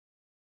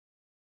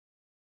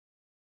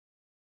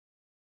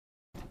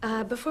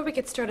Before we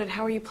get started,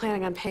 how are you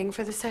planning on paying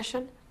for the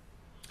session?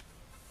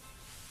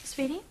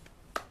 Sweetie?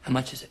 How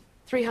much is it?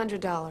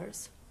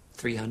 $300.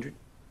 300?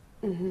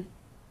 Mm-hmm.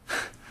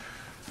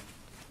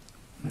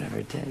 Whatever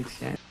it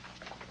takes, yeah.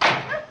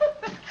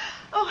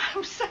 Oh,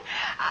 I'm so...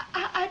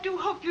 I do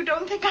hope you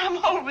don't think I'm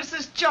always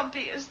as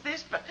jumpy as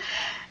this, but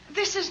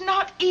this is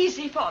not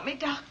easy for me,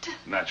 Doctor.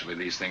 Naturally,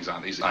 these things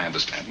aren't easy. I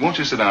understand. Won't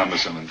you sit down,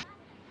 Miss Simmons?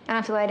 I don't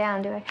have to lie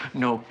down, do I?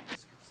 No.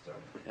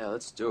 Yeah,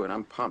 let's do it.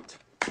 I'm pumped.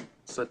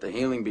 Let's let the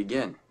healing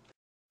begin.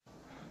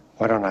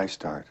 Why don't I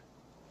start?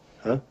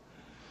 Huh?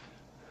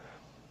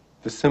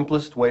 The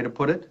simplest way to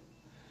put it?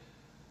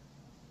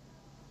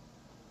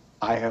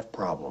 I have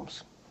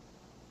problems.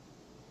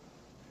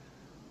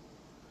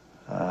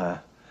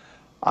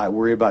 I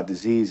worry about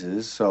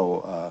diseases,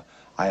 so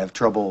I have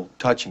trouble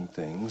touching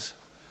things.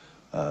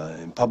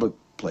 In public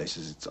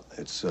places,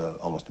 it's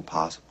almost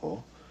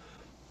impossible.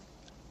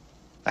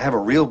 I have a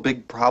real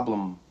big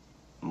problem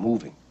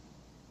moving.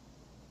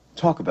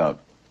 Talk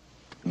about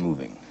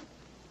moving.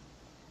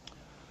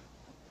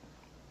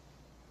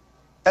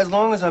 As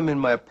long as I'm in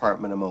my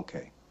apartment, I'm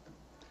okay.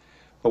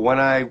 But when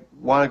I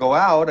want to go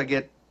out, I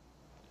get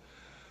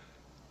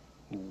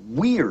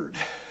weird.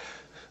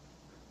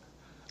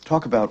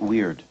 Talk about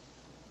weird.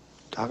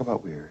 Talk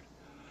about weird.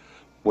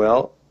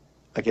 Well,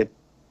 I get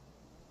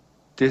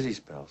dizzy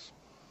spells,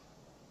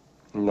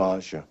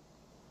 nausea,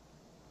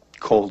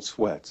 cold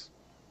sweats,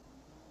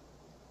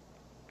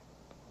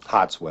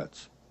 hot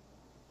sweats,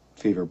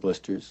 fever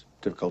blisters,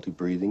 difficulty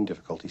breathing,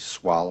 difficulty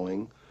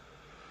swallowing,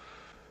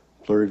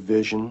 blurred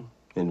vision,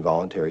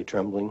 involuntary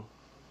trembling,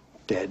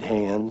 dead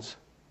hands,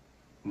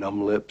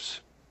 numb lips,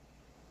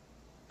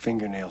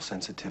 fingernail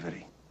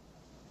sensitivity,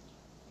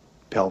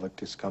 pelvic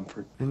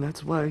discomfort. And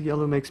that's why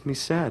yellow makes me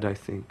sad, I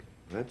think.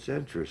 That's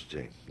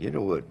interesting. You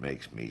know what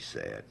makes me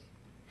sad?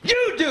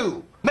 You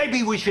do!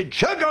 Maybe we should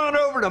chug on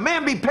over to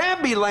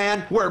Mamby-Pamby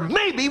land, where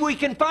maybe we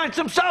can find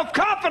some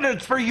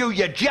self-confidence for you,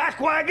 you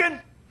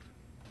jackwagon!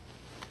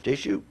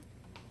 Tissue?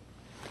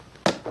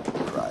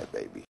 Cry,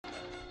 baby.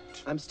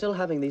 I'm still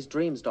having these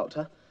dreams,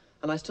 Doctor,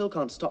 and I still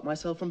can't stop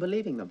myself from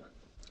believing them.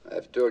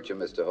 I've told you,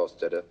 Mr.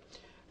 Hofstadter,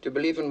 to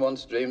believe in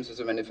one's dreams is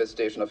a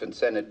manifestation of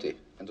insanity,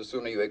 and the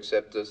sooner you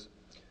accept this,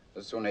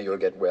 the sooner you'll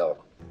get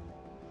well.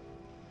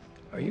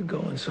 Are you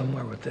going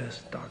somewhere with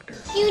this, Doctor?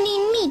 You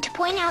need me to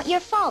point out your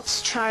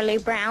faults, Charlie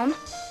Brown.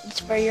 It's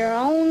for your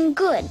own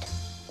good.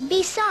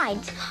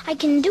 Besides, I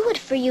can do it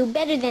for you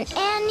better than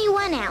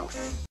anyone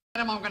else.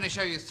 I'm going to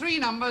show you 3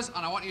 numbers, and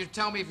I want you to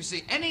tell me if you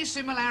see any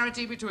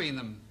similarity between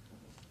them.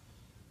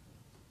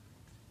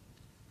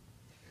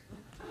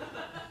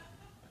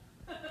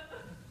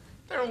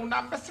 They're all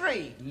number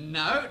 3.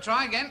 No,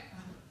 try again.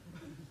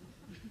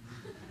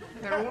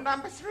 They're all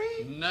number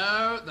 3?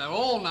 No, they're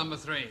all number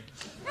 3.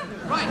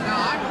 Right,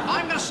 now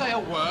I'm going to say a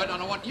word,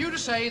 and I want you to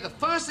say the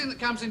first thing that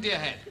comes into your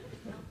head.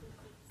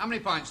 How many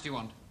pints do you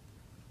want?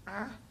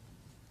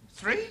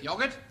 3?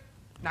 Yogurt?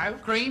 No.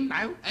 Cream?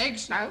 No.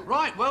 Eggs? No.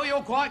 Right, well,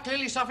 you're quite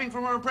clearly suffering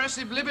from a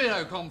repressive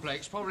libido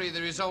complex, probably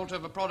the result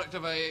of a product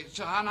of a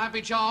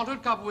unhappy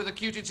childhood coupled with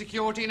acute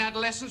insecurity in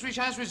adolescence, which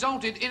has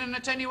resulted in an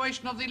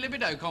attenuation of the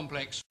libido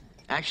complex.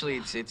 Actually,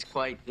 it's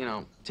quite, you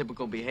know,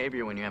 typical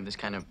behavior when you have this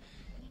kind of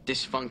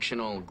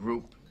dysfunctional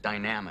group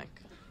dynamic.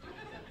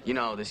 You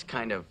know, this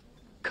kind of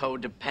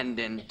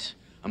codependent,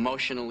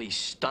 emotionally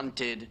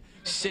stunted,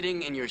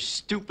 sitting in your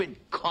stupid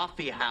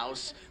coffee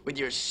house with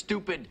your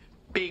stupid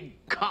big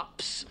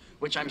cups,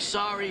 which I'm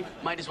sorry,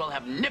 might as well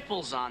have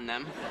nipples on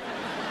them.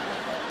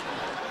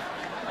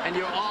 And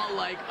you're all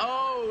like,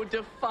 oh,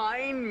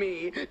 define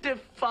me,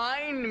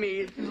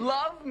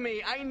 love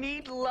me, I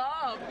need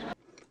love.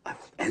 I will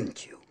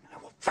end you. I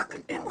will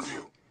fucking end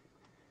you.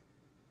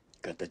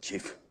 Got that,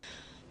 Chief?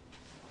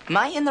 Am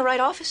I in the right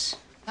office?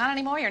 Not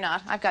anymore, you're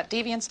not. I've got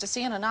Deviants to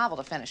see and a novel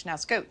to finish. Now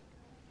scoot.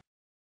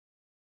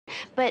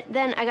 But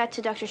then I got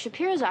to Dr.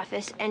 Shapiro's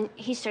office, and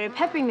he started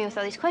peppering me with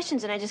all these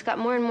questions, and I just got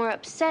more and more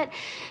upset.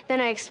 Then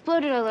I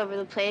exploded all over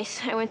the place.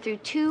 I went through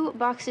 2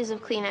 boxes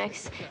of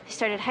Kleenex. I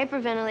started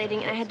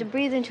hyperventilating, and I had to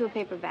breathe into a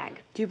paper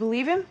bag. Do you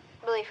believe him?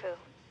 Believe who?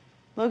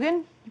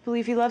 Logan? You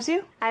believe he loves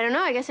you? I don't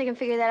know. I guess I can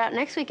figure that out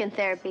next week in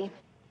therapy.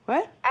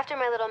 What? After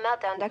my little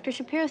meltdown, Dr.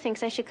 Shapiro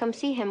thinks I should come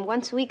see him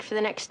once a week for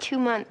the next 2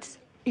 months.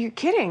 You're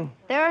kidding.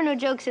 There are no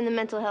jokes in the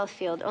mental health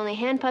field, only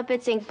hand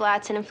puppets, ink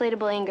blots, and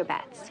inflatable anger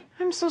bats.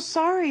 I'm so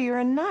sorry, you're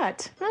a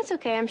nut. That's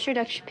okay. I'm sure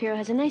Dr. Shapiro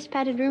has a nice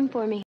padded room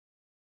for me.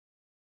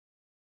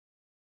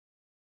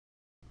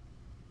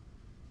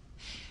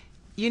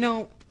 You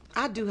know,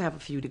 I do have a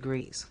few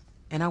degrees,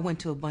 and I went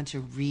to a bunch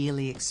of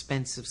really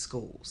expensive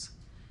schools.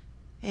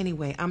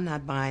 Anyway, I'm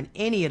not buying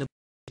any of the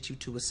that you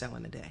two are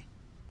selling today.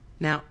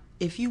 Now,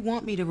 if you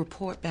want me to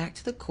report back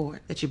to the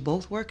court that you're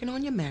both working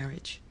on your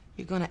marriage,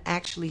 you're going to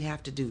actually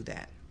have to do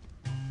that.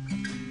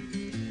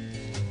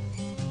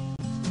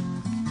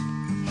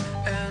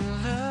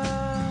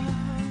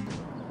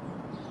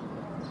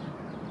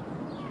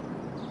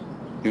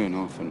 You're an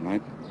orphan,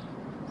 right?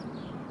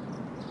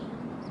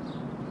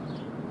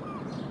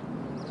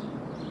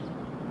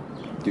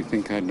 Do you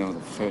think I'd know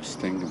the first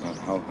thing about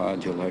how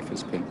hard your life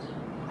has been?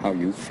 How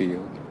you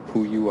feel?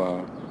 Who you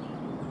are?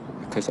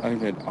 Because I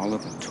read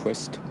Oliver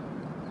Twist.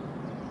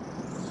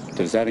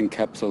 Does that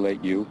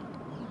encapsulate you?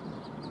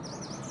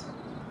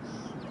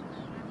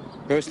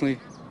 Personally,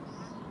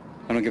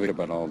 I don't give a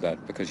about all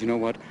that, because you know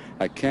what?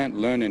 I can't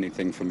learn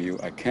anything from you.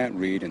 I can't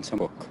read in some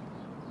book.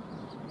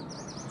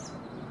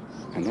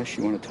 Unless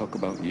you want to talk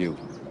about you,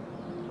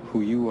 who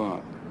you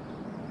are.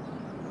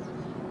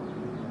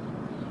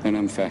 Then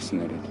I'm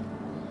fascinated.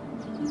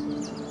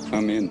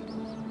 I'm in.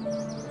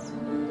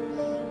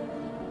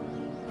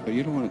 But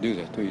you don't want to do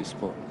that, do you,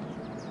 sport?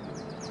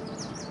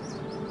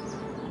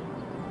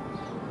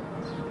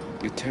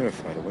 You're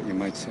terrified of what you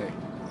might say.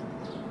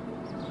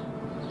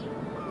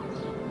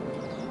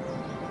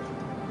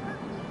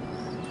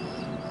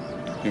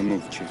 Your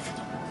move, Chief.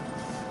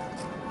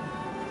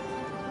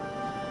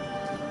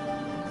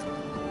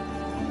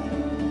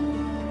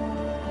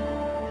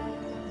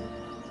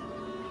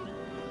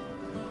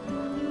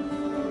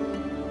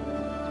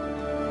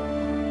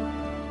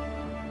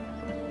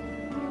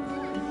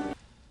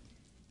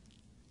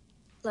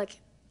 Look,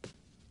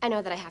 I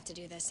know that I have to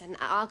do this, and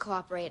I'll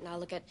cooperate, and I'll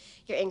look at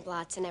your ink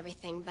blots and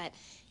everything, but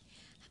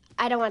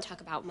I don't want to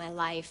talk about my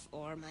life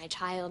or my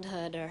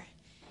childhood or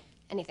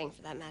anything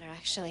for that matter,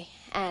 actually.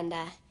 And,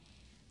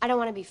 I don't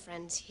want to be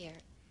friends here.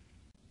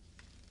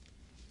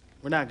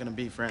 We're not gonna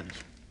be friends.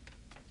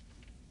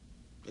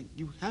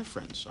 You have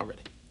friends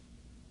already,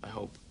 I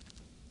hope.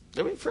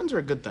 I mean, friends are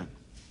a good thing.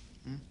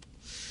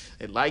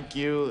 They like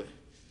you,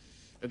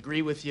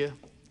 agree with you,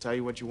 tell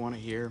you what you want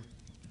to hear.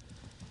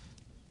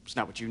 It's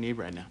not what you need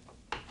right now.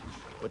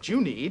 What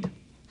you need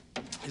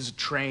is a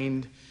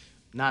trained,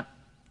 not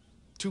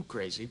too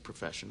crazy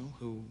professional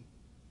who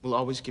will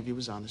always give you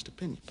his honest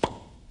opinion.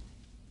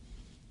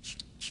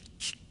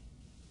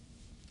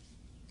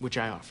 Which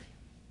I offer you.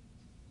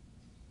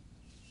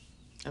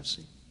 Have a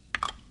seat.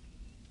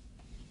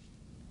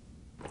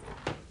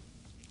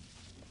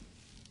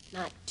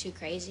 Not too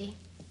crazy.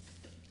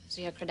 Those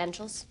are your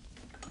credentials.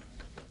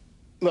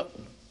 Look,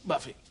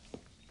 Buffy,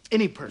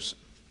 any person,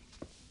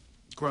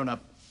 grown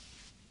up,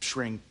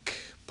 shrink,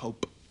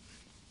 pope,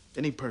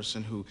 any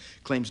person who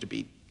claims to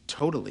be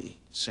totally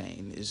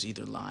sane is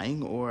either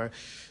lying or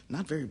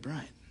not very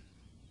bright.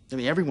 I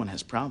mean, everyone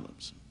has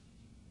problems.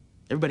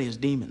 Everybody has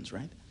demons,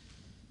 right?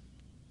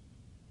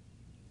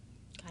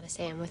 Gotta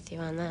say I'm with you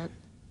on that.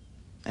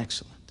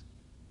 Excellent.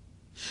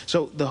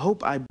 So the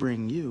hope I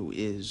bring you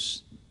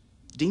is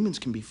demons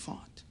can be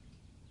fought.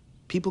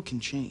 People can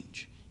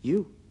change.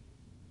 You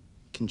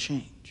can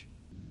change.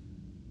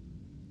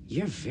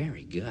 You're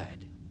very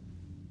good.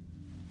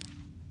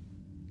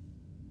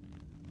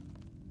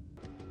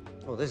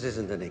 Well, this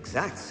isn't an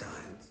exact science.